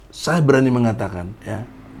saya berani mengatakan ya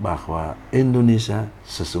bahwa Indonesia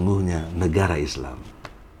sesungguhnya negara Islam.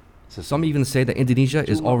 Some even say that Indonesia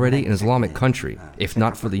is already an Islamic country. If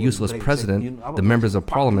not for the useless president, the members of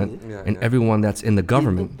parliament, and everyone that's in the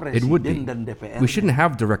government, it would be. We shouldn't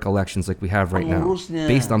have direct elections like we have right now.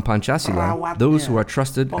 Based on Pancasila, those who are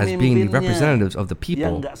trusted as being the representatives of the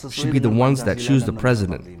people should be the ones that choose the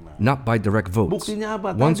president, not by direct votes.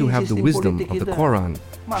 Ones who have the wisdom of the Quran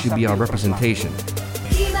should be our representation.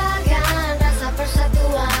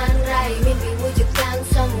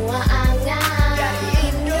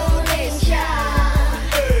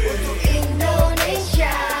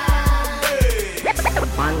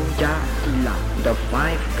 The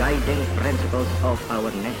 5 guiding principles of our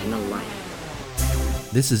national life.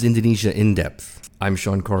 This is Indonesia in Depth. I'm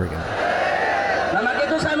Sean Corrigan. Nah,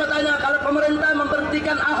 itu saya mau tanya, kalau pemerintah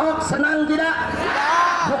memberhentikan Ahok, senang tidak?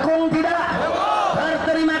 Dukung tidak?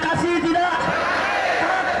 Berterima kasih tidak?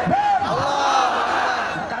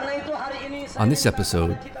 On this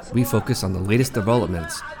episode, we focus on the latest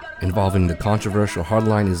developments involving the controversial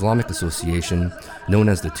Hardline Islamic Association known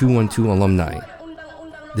as the 212 Alumni.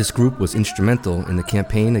 This group was instrumental in the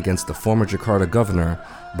campaign against the former Jakarta governor,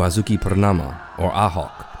 Basuki Purnama, or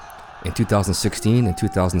Ahok, in 2016 and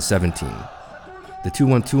 2017. The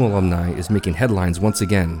 212 alumni is making headlines once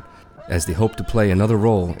again as they hope to play another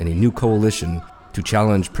role in a new coalition to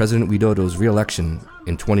challenge President Widodo's re-election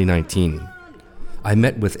in 2019. I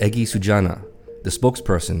met with Egy Sujana, the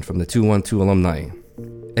spokesperson from the 212 alumni.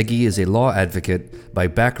 Egy is a law advocate by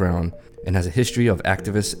background and has a history of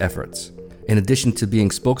activist efforts. In addition to being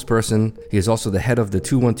spokesperson, he is also the head of the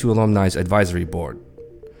 212 Alumni's Advisory Board.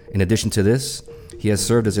 In addition to this, he has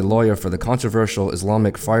served as a lawyer for the controversial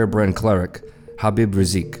Islamic firebrand cleric Habib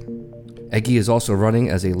Rizieq. Egy is also running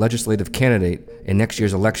as a legislative candidate in next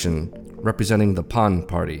year's election, representing the PAN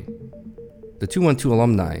party. The 212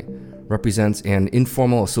 Alumni represents an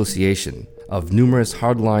informal association of numerous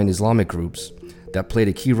hardline Islamic groups that played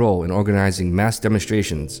a key role in organizing mass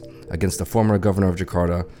demonstrations against the former governor of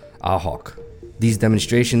Jakarta, Ahok. These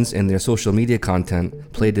demonstrations and their social media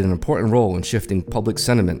content played an important role in shifting public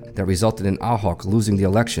sentiment that resulted in Ahok losing the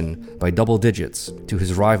election by double digits to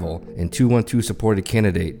his rival and 212-supported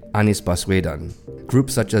candidate Anies Baswedan.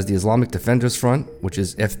 Groups such as the Islamic Defenders Front, which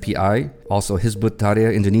is FPI, also Hizbut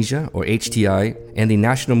Tahrir Indonesia, or HTI, and the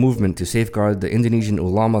National Movement to Safeguard the Indonesian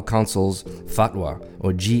Ulama Council's Fatwa,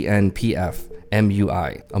 or GNPF,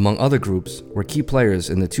 MUI, among other groups, were key players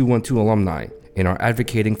in the 212 alumni and are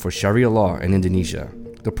advocating for Sharia law in Indonesia.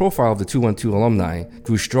 The profile of the 212 alumni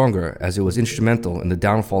grew stronger as it was instrumental in the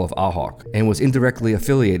downfall of Ahok and was indirectly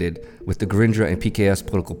affiliated with the Gerindra and PKS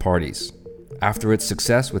political parties. After its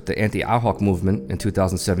success with the anti-Ahok movement in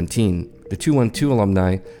 2017, the 212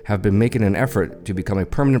 alumni have been making an effort to become a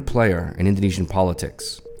permanent player in Indonesian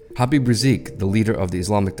politics. Habib Rizieq, the leader of the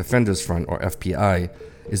Islamic Defenders Front, or FPI,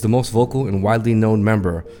 is the most vocal and widely known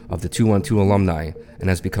member of the 212 alumni and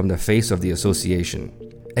has become the face of the association.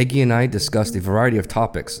 Egy and I discussed a variety of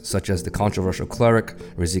topics such as the controversial cleric,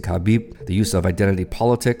 Rizieq Habib, the use of identity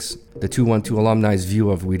politics, the 212 alumni's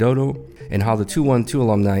view of Widodo, and how the 212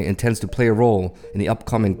 alumni intends to play a role in the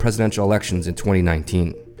upcoming presidential elections in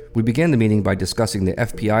 2019. We began the meeting by discussing the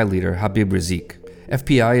FPI leader Habib Rizieq.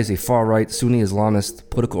 FPI is a far-right Sunni Islamist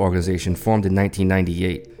political organization formed in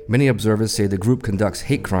 1998. Many observers say the group conducts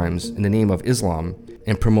hate crimes in the name of Islam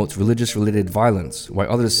and promotes religious-related violence, while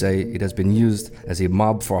others say it has been used as a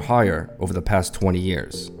mob for hire over the past 20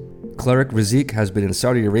 years. Cleric Rizieq has been in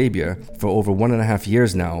Saudi Arabia for over 1.5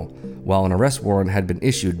 years now, while an arrest warrant had been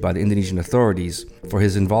issued by the Indonesian authorities for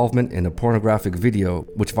his involvement in a pornographic video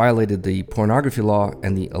which violated the pornography law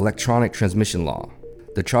and the electronic transmission law.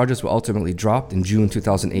 The charges were ultimately dropped in June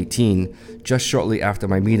 2018, just shortly after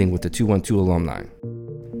my meeting with the 212 alumni.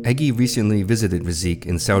 Egy recently visited Rizieq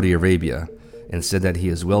in Saudi Arabia and said that he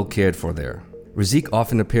is well cared for there. Rizieq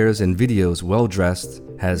often appears in videos well-dressed,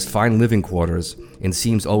 has fine living quarters, and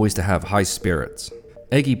seems always to have high spirits.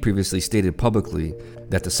 Egy previously stated publicly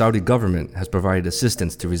that the Saudi government has provided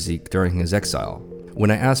assistance to Rizieq during his exile. When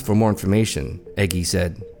I asked for more information, Egy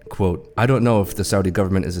said, quote, "I don't know if the Saudi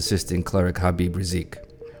government is assisting cleric Habib Rizieq.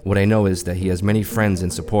 What I know is that he has many friends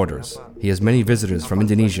and supporters. He has many visitors from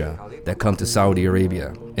Indonesia that come to Saudi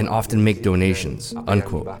Arabia and often make donations,"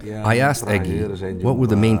 unquote. I asked Egy what were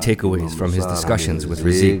the main takeaways from his discussions with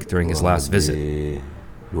Rizieq during his last visit.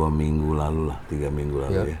 2 minggu lalu lah, 3 minggu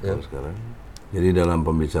lalu kalau sekarang. Jadi dalam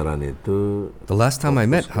pembicaraan itu, the last time I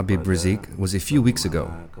met Habib Rizieq was a few weeks ago.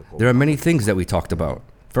 There are many things that we talked about.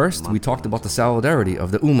 First, we talked about the solidarity of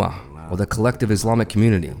the Ummah, or the collective Islamic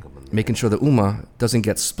community. making sure the Ummah doesn't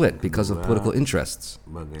get split because of political interests.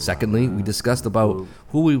 Secondly, we discussed about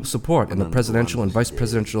who we will support in the presidential and vice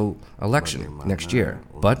presidential election next year.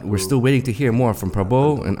 But we're still waiting to hear more from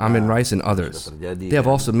Prabowo and Amin Rais and others. They have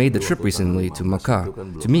also made the trip recently to Makkah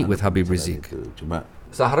to meet with Habib Rizik.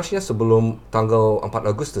 Seharusnya sebelum tanggal 4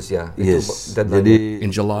 Agustus ya. Yes.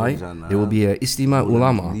 In July, there will be a Istima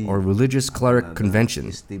Ulama, or Religious Cleric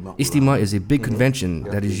Convention. Istima is a big convention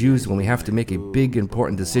that is used when we have to make a big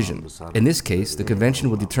important decision. In this case, the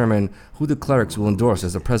convention will determine who the clerics will endorse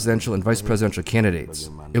as the presidential and vice presidential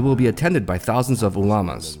candidates. It will be attended by thousands of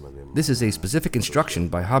ulamas. This is a specific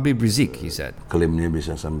instruction by Habib Rizik, he said. Klaimnya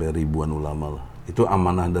bisa sampai ribuan ulama lah. Itu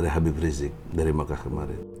amanah dari Habib Rizik dari Makkah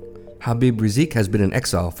kemarin. Habib Rizik has been in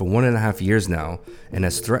exile for 1.5 years now and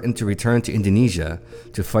has threatened to return to Indonesia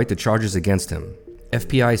to fight the charges against him.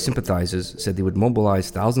 FPI sympathizers said they would mobilize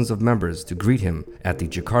thousands of members to greet him at the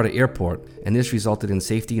Jakarta airport, and this resulted in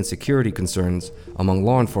safety and security concerns among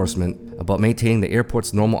law enforcement about maintaining the airport's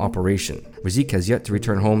normal operation. Rizik has yet to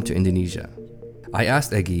return home to Indonesia. I asked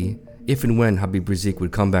Egi if and when Habib Rizik would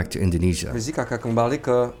come back to Indonesia. Rizik akan kembali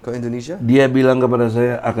ke Indonesia? Dia bilang kepada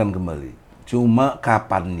saya akan kembali. Cuma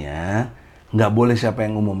kapannya nggak boleh siapa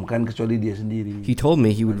yang umumkan kecuali dia sendiri. He told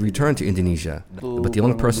me he would return to Indonesia, but the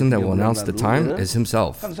only person that will announce the time is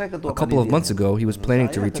himself. A couple of months ago, he was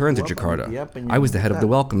planning to return to Jakarta. I was the head of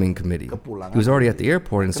the welcoming committee. He was already at the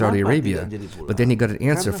airport in Saudi Arabia, but then he got an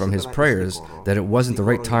answer from his prayers that it wasn't the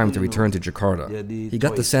right time to return to Jakarta. He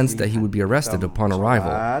got the sense that he would be arrested upon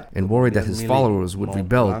arrival and worried that his followers would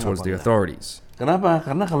rebel towards the authorities. Kenapa?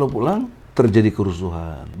 Karena kalau pulang terjadi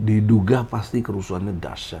kerusuhan. Diduga pasti kerusuhannya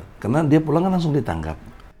dahsyat. Karena dia pulang kan langsung ditangkap.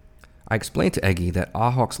 I explained to Egi that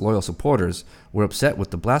Ahok's loyal supporters were upset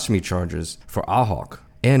with the blasphemy charges for Ahok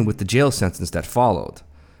and with the jail sentence that followed,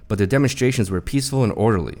 but the demonstrations were peaceful and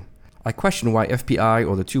orderly. I question why FPI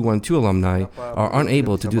or the 212 alumni are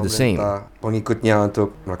unable to do the same. Pengikutnya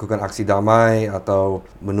untuk melakukan aksi damai atau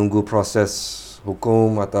menunggu proses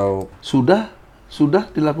hukum atau sudah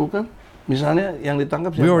dilakukan. Misalnya yang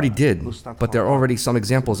ditangkap siapa? We already did, but there are already some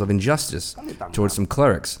examples of injustice towards some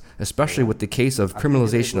clerics, especially with the case of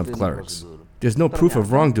criminalization of clerics. There's no proof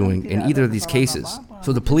of wrongdoing in either of these cases,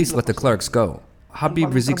 so the police let the clerics go.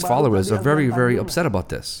 Habib Rizik's followers are very, very upset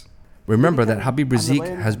about this. Remember that Habib Rizik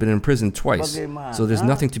has been in prison twice, so there's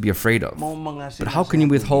nothing to be afraid of. But how can you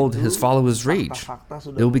withhold his followers' rage?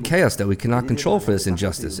 There will be chaos that we cannot control for this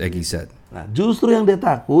injustice, Egi said. Nah, justru yang dia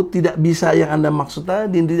takut tidak bisa yang Anda maksud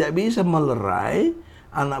tadi, tidak bisa melerai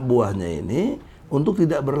anak buahnya ini untuk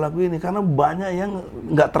tidak berlaku ini, karena banyak yang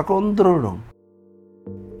nggak terkontrol dong.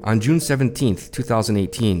 On June 17,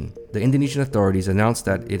 2018, the Indonesian authorities announced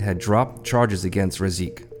that it had dropped charges against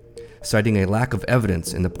Rizik, citing a lack of evidence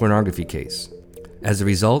in the pornography case. As a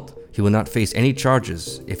result, he will not face any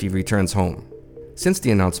charges if he returns home. Since the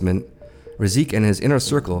announcement, Rizik and his inner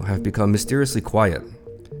circle have become mysteriously quiet.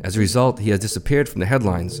 As a result, he has disappeared from the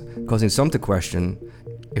headlines, causing some to question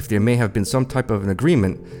if there may have been some type of an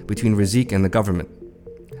agreement between Rizik and the government.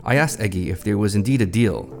 I asked Egi if there was indeed a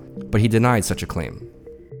deal, but he denied such a claim.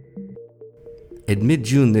 In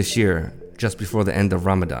mid-June this year, just before the end of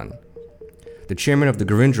Ramadan, the chairman of the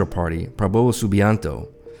Gerindra party, Prabowo Subianto,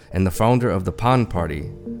 and the founder of the PAN party,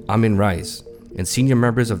 Amin Rais, and senior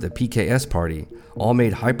members of the PKS party all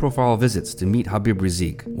made high-profile visits to meet Habib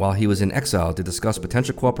Rizik while he was in exile to discuss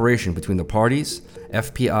potential cooperation between the parties,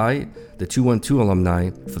 FPI, the 212 alumni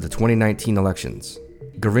for the 2019 elections.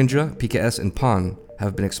 Gerindra, PKS, and PAN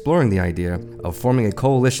have been exploring the idea of forming a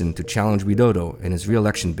coalition to challenge Widodo in his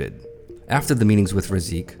re-election bid. After the meetings with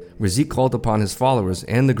Rizik called upon his followers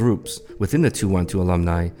and the groups within the 212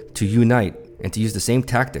 alumni to unite and to use the same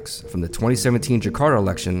tactics from the 2017 Jakarta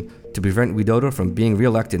election to prevent Widodo from being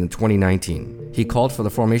re-elected in 2019. He called for the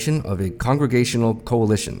formation of a congregational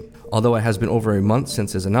coalition. Although it has been over a month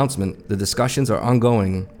since his announcement, the discussions are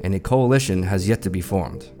ongoing and a coalition has yet to be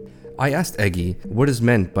formed. I asked Egi what is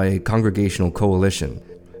meant by a congregational coalition,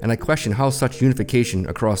 and I questioned how such unification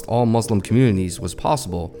across all Muslim communities was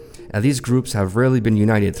possible, and these groups have rarely been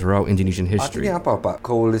united throughout Indonesian history. Artinya apa, Pak?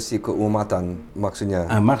 Koalisi keumatan maksudnya?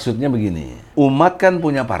 Maksudnya begini, umat kan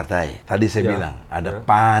punya partai. Tadi saya bilang, ada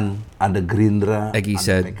PAN, ada Gerindra, Egi ada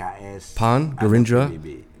said, PKS, PAN, Gerindra,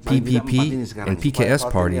 PPP, and PKS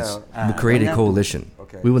parties will create a coalition.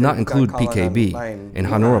 We will not include PKB and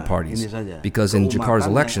Hanura parties, because in Jakarta's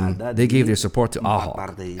election, they gave their support to Ahok.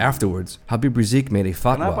 Afterwards, Habib Rizik made a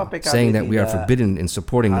fatwa saying that we are forbidden in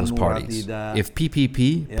supporting those parties. If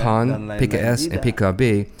PPP, PAN, PKS, and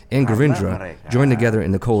PKB and Gerindra join together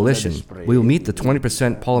in the coalition, we will meet the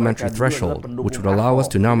 20% parliamentary threshold, which would allow us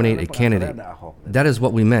to nominate a candidate. That is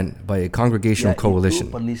what we meant by a congregational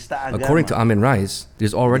coalition. According to Amin Rais,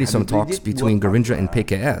 there's already some talks between Gerindra and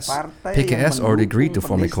PKS. PKS already agreed to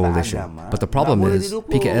form a coalition, but the problem is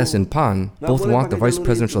PKS and PAN both want the vice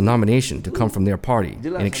presidential nomination to come from their party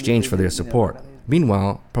in exchange for their support.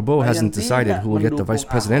 Meanwhile, Prabowo hasn't decided who will get the vice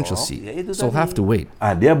presidential seat, so we'll have to wait.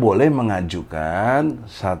 Dia boleh mengajukan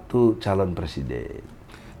satu calon presiden.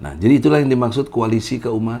 Nah, jadi itulah yang dimaksud koalisi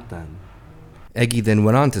keumatan. Egy then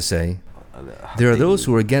went on to say, there are those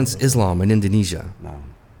who are against Islam in Indonesia. Nah,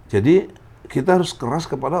 jadi kita harus keras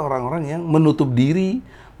kepada orang-orang yang menutup diri,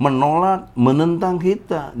 menolak, menentang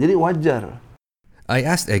kita. Jadi wajar. I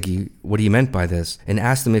asked Egy what he meant by this and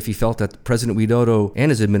asked him if he felt that President Widodo and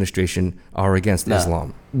his administration are against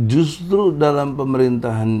Islam. Justru dalam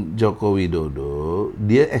pemerintahan Joko Widodo,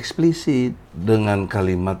 dia eksplisit dengan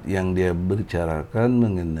kalimat yang dia bicarakan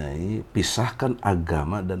mengenai pisahkan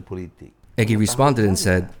agama dan politik. Egy responded and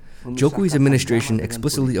said, Jokowi's administration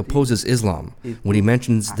explicitly opposes Islam when he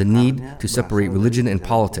mentions the need to separate religion and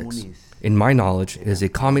politics. In my knowledge, it is a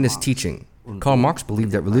communist teaching. Karl Marx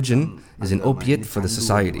believed that religion is an opiate for the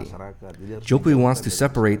society. Jokowi wants to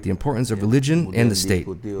separate the importance of religion and the state.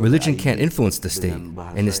 Religion can't influence the state,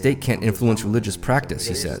 and the state can't influence religious practice,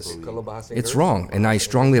 he says. It's wrong, and I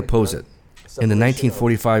strongly oppose it. In the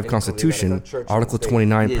 1945 Constitution, Article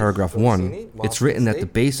 29, Paragraph 1, it's written that the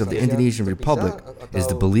base of the Indonesian Republic is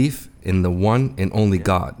the belief in the one and only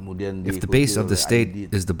God. If the base of the state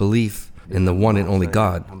is the belief in the one and only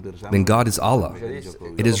God, then God is Allah.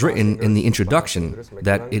 It is written in the introduction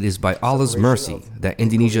that it is by Allah's mercy that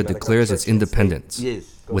Indonesia declares its independence.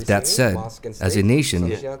 With that said, as a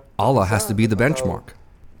nation, Allah has to be the benchmark.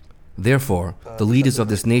 Therefore, the leaders of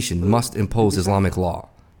this nation must impose Islamic law.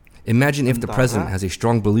 Imagine if the president has a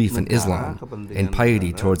strong belief in Islam and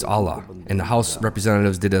piety towards Allah, and the House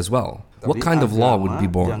Representatives did as well. What kind of law would be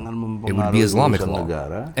born? It would be Islamic law,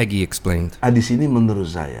 Egy explained. Di sini menurut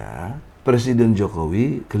saya, Presiden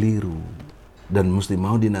Jokowi keliru dan mesti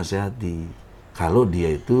mau dinasihati kalau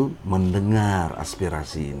dia itu mendengar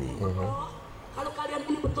aspirasi ini. Kalau kalian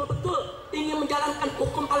ini betul-betul ingin menjalankan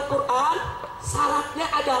hukum Al-Quran, syaratnya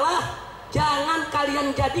adalah jangan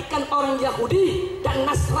kalian jadikan orang Yahudi dan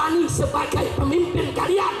Nasrani sebagai pemimpin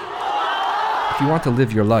kalian. If you want to live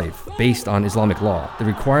your life based on Islamic law, the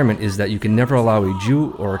requirement is that you can never allow a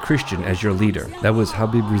Jew or a Christian as your leader. That was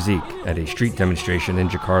Habib Rizik at a street demonstration in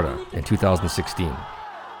Jakarta in 2016.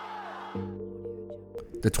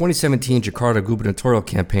 The 2017 Jakarta gubernatorial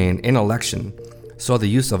campaign and election saw the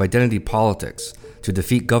use of identity politics to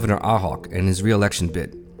defeat Governor Ahok in his re-election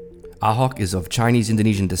bid. Ahok is of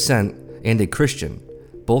Chinese-Indonesian descent and a Christian,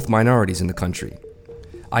 both minorities in the country.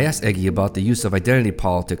 I asked Egy about the use of identity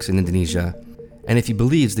politics in Indonesia and if he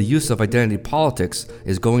believes the use of identity politics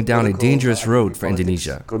is going down a dangerous road for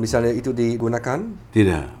Indonesia. Kalau misalnya itu digunakan?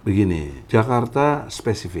 Tidak, begini. Jakarta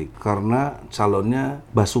spesifik karena calonnya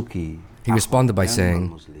Basuki. He responded by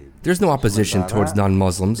saying, there's no opposition towards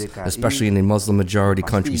non-Muslims, especially in a Muslim-majority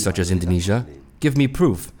country such as Indonesia. Give me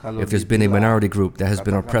proof if there's been a minority group that has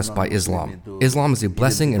been oppressed by Islam. Islam is a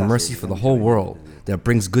blessing and mercy for the whole world that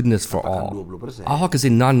brings goodness for all. Ahok is a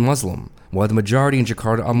non-Muslim, while the majority in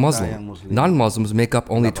Jakarta are Muslim. Non-Muslims make up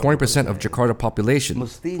only 20% of Jakarta population,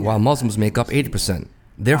 while Muslims make up 80%.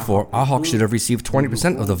 Therefore, Ahok should have received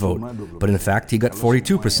 20% of the vote, but in fact he got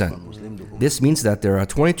 42%. This means that there are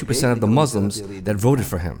 22% of the Muslims that voted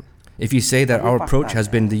for him. If you say that our approach has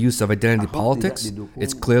been the use of identity politics,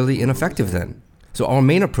 it's clearly ineffective then. So our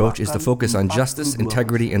main approach is to focus on justice,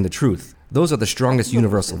 integrity, and the truth. Those are the strongest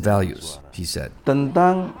universal values, he said.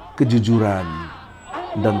 Tentang kejujuran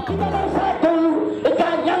dan kebenaran.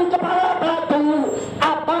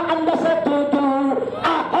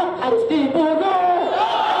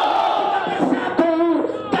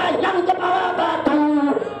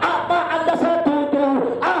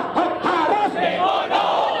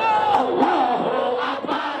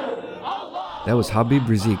 That was Habib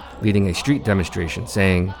Rizik leading a street demonstration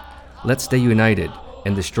saying, let's stay united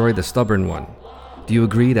and destroy the stubborn one. Do you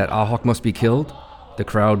agree that Ahok must be killed? The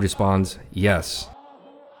crowd responds, yes.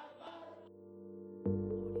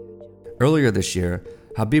 Earlier this year,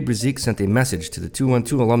 Habib Rizik sent a message to the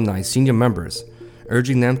 212 alumni senior members,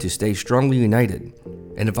 urging them to stay strongly united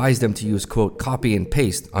and advised them to use, quote, copy and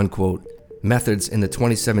paste, unquote, methods in the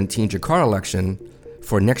 2017 Jakarta election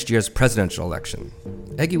for next year's presidential election.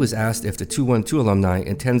 Egy was asked if the 212 alumni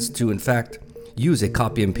intends to, in fact, use a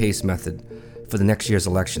copy and paste method for the next year's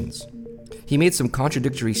elections. He made some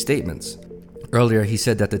contradictory statements. Earlier, he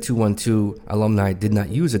said that the 212 alumni did not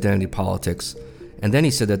use identity politics, And then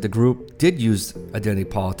he said that the group did use identity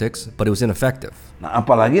politics, but it was ineffective. Nah,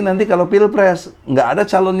 apalagi nanti kalau pilpres nggak ada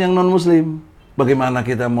calon yang non-Muslim, bagaimana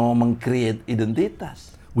kita mau meng-create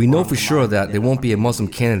identitas? We know for sure that there won't be a Muslim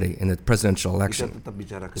candidate in the presidential election.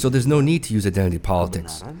 So there's no need to use identity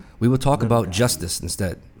politics. We will talk about justice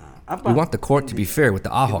instead. We want the court to be fair with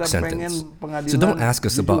the Ahok sentence. So don't ask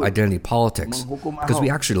us about identity politics, because we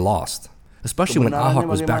actually lost. Especially when Ahok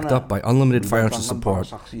was backed up by unlimited financial support,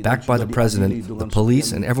 backed by the president, the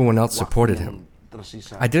police, and everyone else supported him.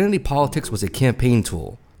 Identity politics was a campaign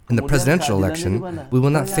tool. In the presidential election, we will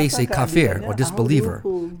not face a kafir or disbeliever,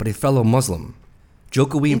 but a fellow Muslim.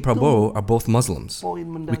 Jokowi and Prabowo are both Muslims.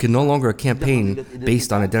 We can no longer campaign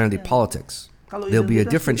based on identity politics. There'll be a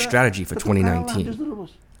different strategy for 2019.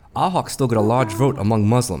 Ahok still got a large vote among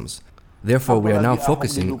Muslims. Therefore, we are now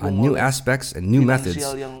focusing on new aspects and new methods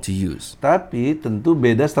to use. Tapi tentu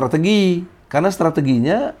beda strategi. Karena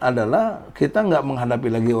strateginya adalah kita nggak menghadapi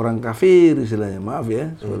lagi orang kafir, istilahnya. Maaf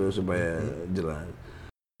ya, supaya jelas.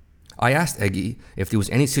 I asked Egy if there was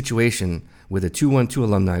any situation where the 212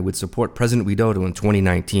 alumni would support President Widodo in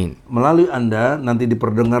 2019. Melalui Anda nanti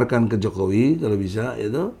diperdengarkan ke Jokowi kalau bisa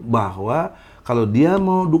itu bahwa kalau dia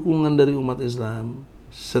mau dukungan dari umat Islam,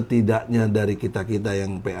 setidaknya dari kita-kita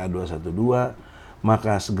yang PA 212,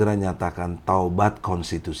 maka segera nyatakan taubat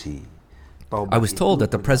konstitusi. I was told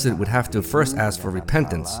that the president would have to first ask for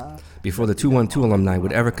repentance before the 212 alumni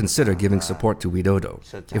would ever consider giving support to Widodo.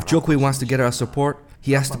 If Jokowi wants to get our support,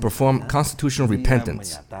 he has to perform constitutional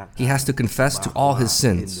repentance. He has to confess to all his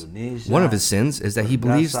sins. One of his sins is that he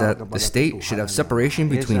believes that the state should have separation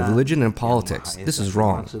between religion and politics. This is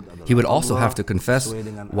wrong. He would also have to confess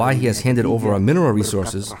why he has handed over our mineral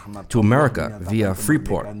resources to America via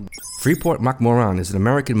Freeport. Freeport-McMoRan is an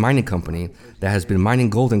American mining company that has been mining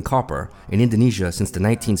gold and copper in Indonesia since the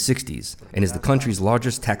 1960s and is the country's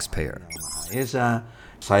largest taxpayer.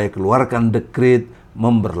 Saya keluarkan dekret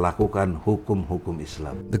memberlakukan hukum-hukum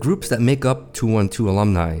Islam. The groups that make up 212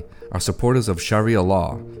 alumni are supporters of Sharia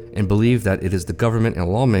law and believe that it is the government and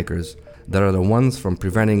lawmakers that are the ones from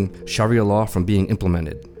preventing Sharia law from being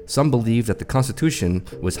implemented. Some believe that the Constitution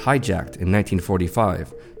was hijacked in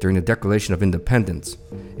 1945 during the Declaration of Independence,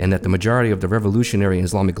 and that the majority of the revolutionary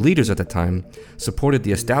Islamic leaders at the time supported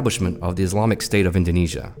the establishment of the Islamic State of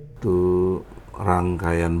Indonesia. Itu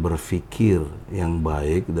rangkaian berfikir yang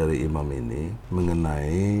baik dari imam ini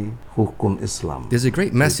mengenai hukum Islam. There's a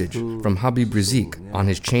great message from Habib Rizik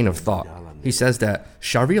on his chain of thought. He says that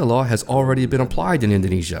Sharia law has already been applied in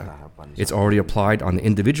Indonesia. It's already applied on the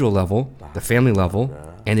individual level, the family level,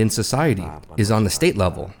 and in society, is on the state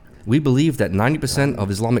level. We believe that 90%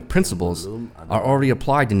 of Islamic principles are already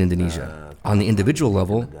applied in Indonesia. On the individual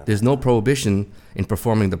level, there's no prohibition in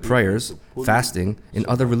performing the prayers, fasting, and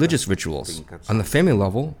other religious rituals. On the family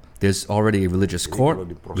level, there's already a religious court,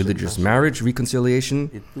 religious marriage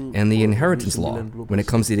reconciliation, and the inheritance law. When it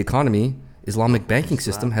comes to the economy, Islamic banking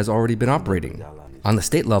system has already been operating. On the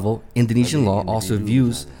state level, Indonesian law also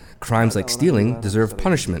views crimes like stealing deserve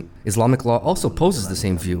punishment. Islamic law also poses the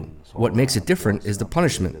same view. What makes it different is the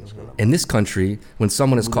punishment. In this country, when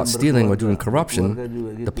someone is caught stealing or doing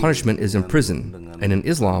corruption, the punishment is in prison. And in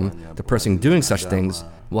Islam, the person doing such things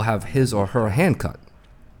will have his or her hand cut.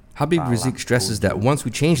 Habib Rizik stresses that once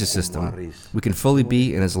we change the system, we can fully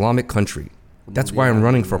be an Islamic country. That's why I'm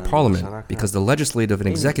running for parliament, because the legislative and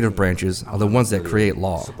executive branches are the ones that create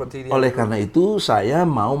law. Oleh karena itu, saya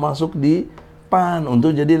mau masuk di PAN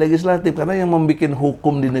untuk jadi legislatif, karena yang membuat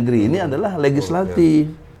hukum di negeri ini adalah legislatif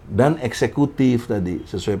dan eksekutif tadi,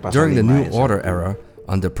 sesuai pasal 5. During the New Order era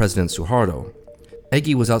under President Suharto,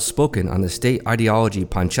 Egy was outspoken on the state ideology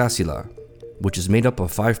Pancasila, which is made up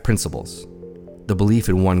of 5 principles: the belief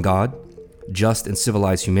in one God, just and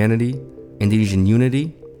civilized humanity, Indonesian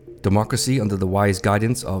unity, democracy under the wise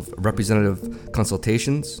guidance of representative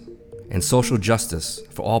consultations, and social justice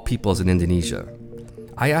for all peoples in Indonesia.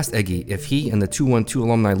 I asked Egy if he and the 212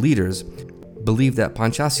 alumni leaders believe that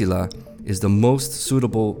Pancasila is the most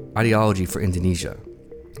suitable ideology for Indonesia.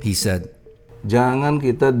 He said, jangan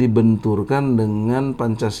kita dibenturkan dengan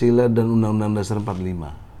Pancasila dan Undang-Undang Dasar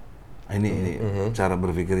 45. Ini cara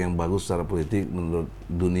berpikir yang bagus secara politik menurut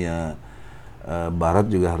dunia Barat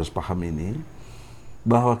juga harus paham ini.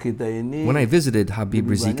 Bahwa kita ini when I visited Habib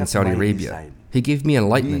Rizik in Saudi Arabia, he gave me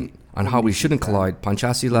enlightenment on how we shouldn't collide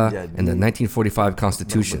Pancasila and the 1945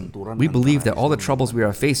 Constitution. We believe that all the troubles we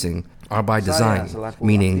are facing are by design,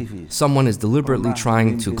 meaning someone is deliberately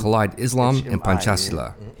trying to collide Islam and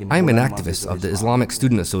Pancasila. I am an activist of the Islamic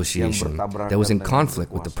Student Association that was in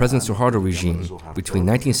conflict with the President Suharto regime between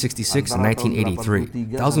 1966 and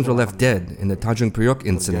 1983. Thousands were left dead in the Tanjung Priok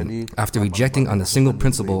incident after rejecting on the single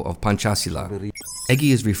principle of Pancasila.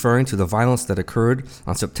 Egy is referring to the violence that occurred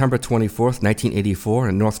on September 24, 1984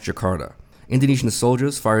 in North Jakarta. Indonesian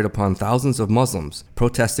soldiers fired upon thousands of Muslims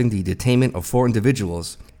protesting the detainment of 4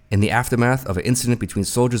 individuals in the aftermath of an incident between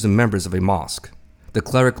soldiers and members of a mosque. The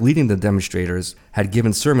cleric leading the demonstrators had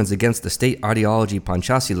given sermons against the state ideology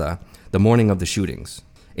Pancasila the morning of the shootings.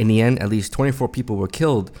 In the end, at least 24 people were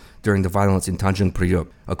killed during the violence in Tanjung Priok,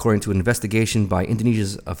 according to an investigation by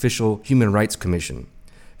Indonesia's official Human Rights Commission.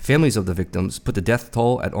 Families of the victims put the death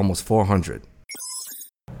toll at almost 400.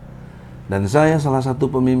 Dan saya salah satu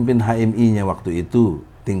pemimpin HMI-nya waktu itu,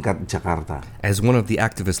 tingkat Jakarta. As one of the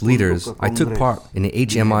activist leaders, I took part in the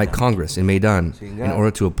HMI Congress in Medan in order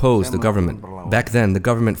to oppose the government. Back then, the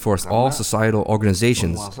government forced all societal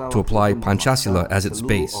organizations to apply Pancasila as its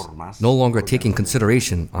base, no longer taking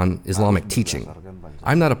consideration on Islamic teaching.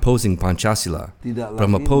 I'm not opposing Pancasila, but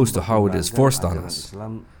I'm opposed to how it is forced on us.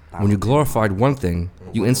 When you glorified one thing,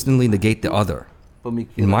 you instantly negate the other.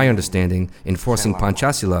 In my understanding, enforcing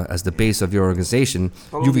Pancasila as the base of your organization,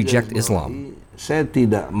 you reject Islam. Saya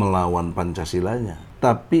tidak melawan Pancasilanya,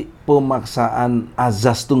 tapi pemaksaan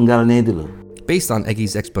azas tunggalnya itu loh. Based on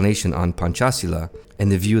Egy's explanation on Pancasila and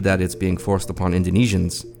the view that it's being forced upon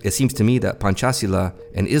Indonesians, it seems to me that Pancasila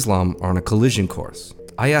and Islam are on a collision course.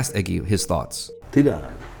 I asked Egy his thoughts. Tidak,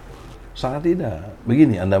 sangat tidak.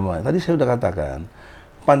 Begini Anda tadi saya sudah katakan,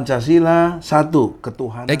 Pancasila satu,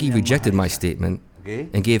 ketuhanan. Egy rejected my statement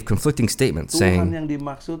and gave conflicting statements, saying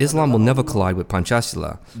Islam will never collide with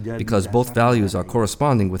Pancasila because both values are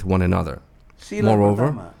corresponding with one another.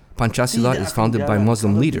 Moreover, Pancasila is founded by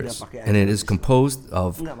Muslim leaders, and it is composed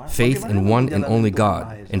of faith in one and only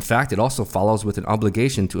God. In fact, it also follows with an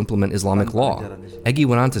obligation to implement Islamic law. Egy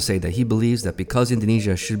went on to say that he believes that because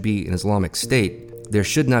Indonesia should be an Islamic state, there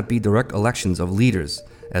should not be direct elections of leaders,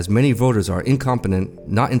 as many voters are incompetent,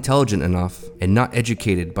 not intelligent enough, and not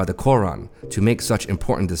educated by the Quran to make such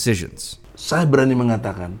important decisions. Saya berani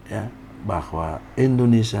mengatakan bahwa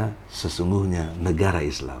Indonesia sesungguhnya negara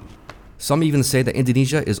Islam. Some even say that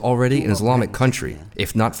Indonesia is already an Islamic country.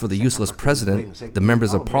 If not for the useless president, the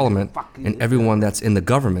members of parliament, and everyone that's in the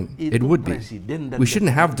government, it would be. We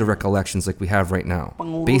shouldn't have direct elections like we have right now.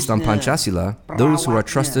 Based on Pancasila, those who are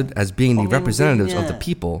trusted as being the representatives of the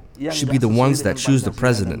people should be the ones that choose the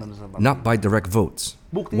president, not by direct votes.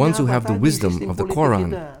 Ones who have the wisdom of the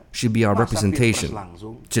Quran should be our representation.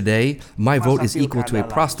 Today, my vote is equal to a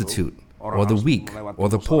prostitute, or the weak, or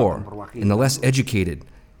the poor, and the less educated,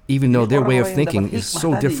 even though their way of thinking is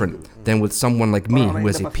so different than with someone like me who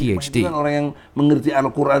has a PhD. Orang yang mengerti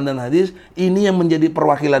Al-Quran dan hadis, ini yang menjadi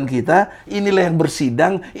perwakilan kita, inilah yang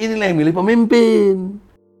bersidang, inilah yang milih pemimpin.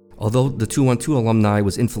 Although the 212 alumni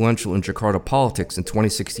was influential in Jakarta politics in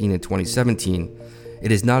 2016 and 2017,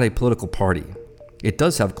 it is not a political party. It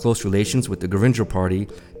does have close relations with the Gerindra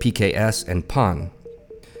Party, PKS, and PAN.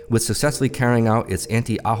 With successfully carrying out its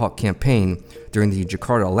anti-Ahok campaign during the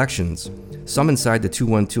Jakarta elections, some inside the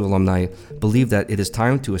 212 alumni believe that it is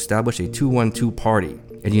time to establish a 212 party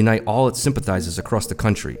and unite all its sympathizers across the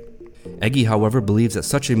country. Egy, however, believes that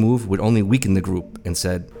such a move would only weaken the group and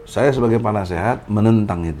said, Saya sebagai penasehat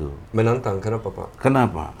menentang itu. Menentang, kenapa Pak?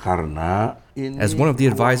 Kenapa? Karena as one of the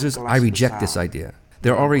advisors, I reject this idea.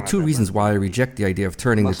 There are already 2 reasons why I reject the idea of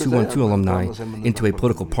turning the 212 alumni into a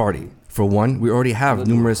political party. For one, we already have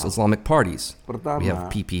numerous Islamic parties. We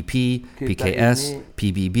have PPP, PKS,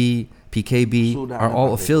 PBB, PKB are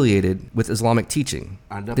all affiliated with Islamic teaching.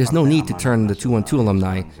 There's no need to turn the 212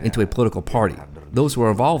 alumni into a political party. Those who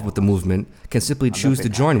are involved with the movement can simply choose to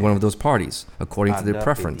join one of those parties, according to their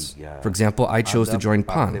preference. For example, I chose to join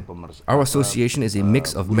PAN. Our association is a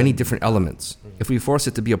mix of many different elements. If we force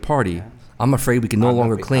it to be a party, I'm afraid we can no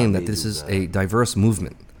longer claim that this is a diverse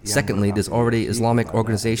movement. Secondly, there's already Islamic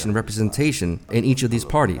organization representation in each of these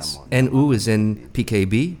parties. NU is in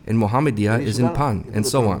PKB, and Muhammadiyah is in PAN, and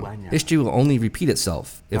so on. History will only repeat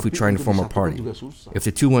itself if we try to form a party. If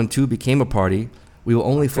the 212 became a party, we will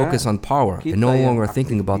only focus on power and no longer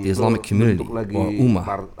thinking about the Islamic community, or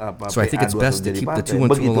Ummah. So I think it's best to keep the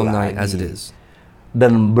 212 alumni as it is.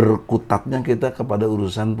 Dan berkutatnya kita kepada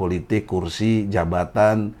urusan politik, kursi,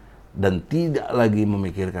 jabatan, dan tidak lagi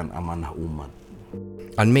memikirkan amanah umat.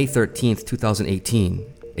 On May 13, 2018,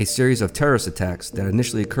 a series of terrorist attacks that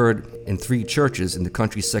initially occurred in 3 churches in the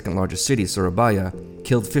country's second largest city, Surabaya,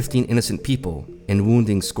 killed 15 innocent people and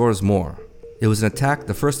wounding scores more. It was an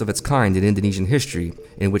attack the first of its kind in Indonesian history,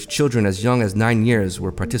 in which children as young as 9 years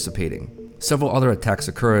were participating. Several other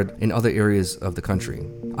attacks occurred in other areas of the country.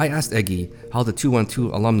 I asked Egy how the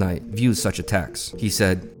 212 alumni views such attacks. He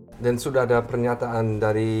said, Dan sudah ada pernyataan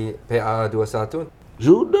dari PA 21?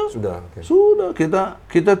 Sudah. Okay. Sudah.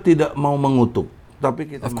 Kita tidak mau mengutuk.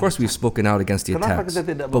 of course we've spoken out against the attacks,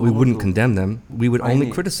 but we wouldn't condemn them. We would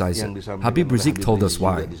only criticize it. Habib Rizik told us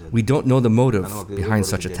why. We don't know the motive behind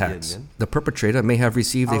such attacks. The perpetrator may have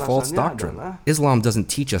received a false doctrine. Islam doesn't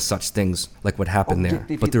teach us such things like what happened there,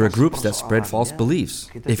 but there are groups that spread false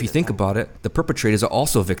beliefs. If you think about it, the perpetrators are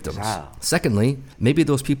also victims. Secondly, maybe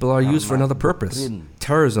those people are used for another purpose.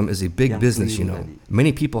 Terrorism is a big business, you know.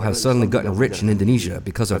 Many people have suddenly gotten rich in Indonesia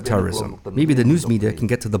because of terrorism. Maybe the news media can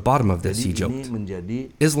get to the bottom of this, he joked.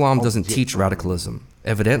 Islam doesn't teach radicalism.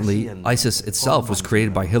 Evidently, ISIS itself was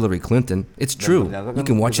created by Hillary Clinton. It's true. You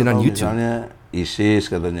can watch it on YouTube. ISIS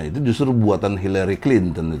katanya itu justru buatan Hillary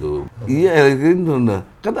Clinton itu. Iya, Hillary Clinton.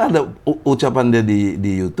 Kan ada ucapan dia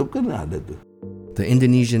di YouTube kan ada tuh. The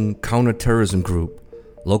Indonesian counterterrorism group,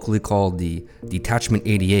 locally called the Detachment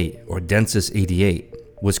 88 or Densus 88,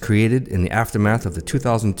 was created in the aftermath of the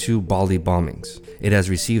 2002 Bali bombings. It has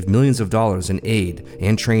received millions of dollars in aid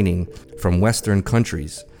and training from Western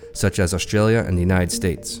countries, such as Australia and the United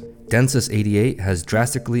States. Densus 88 has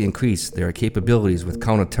drastically increased their capabilities with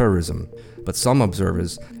counterterrorism, but some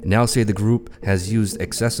observers now say the group has used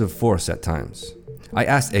excessive force at times. I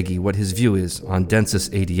asked Egy what his view is on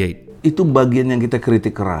Densus 88. Itu bagian yang kita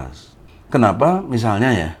kritik keras. Kenapa?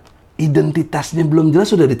 Misalnya ya, identitasnya belum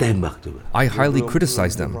jelas sudah ditembak coba. I highly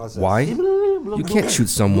criticize them. Why? You can't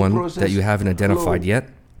shoot someone that you haven't identified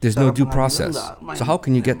yet. There's no due process. So how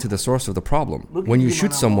can you get to the source of the problem? When you shoot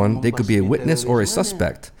someone, they could be a witness or a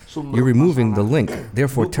suspect. You're removing the link.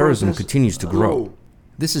 Therefore, terrorism continues to grow.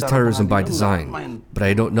 This is terrorism by design, but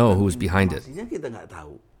I don't know who is behind it.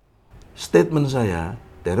 Statement saya,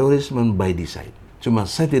 terorisme by design. Cuma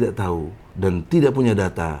saya tidak tahu dan tidak punya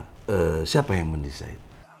data siapa yang mendesain.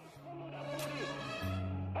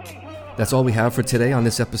 That's all we have for today on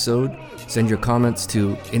this episode. Send your comments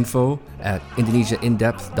to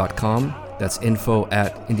info@indonesiaindepth.com. That's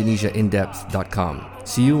info@indonesiaindepth.com.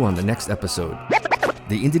 See you on the next episode.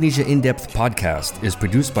 The Indonesia In-Depth podcast is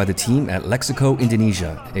produced by the team at Lexico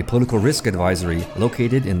Indonesia, a political risk advisory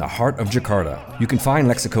located in the heart of Jakarta. You can find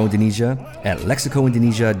Lexico Indonesia at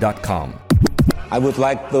lexicoindonesia.com. I would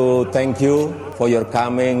like to thank you for your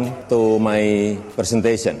coming to my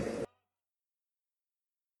presentation.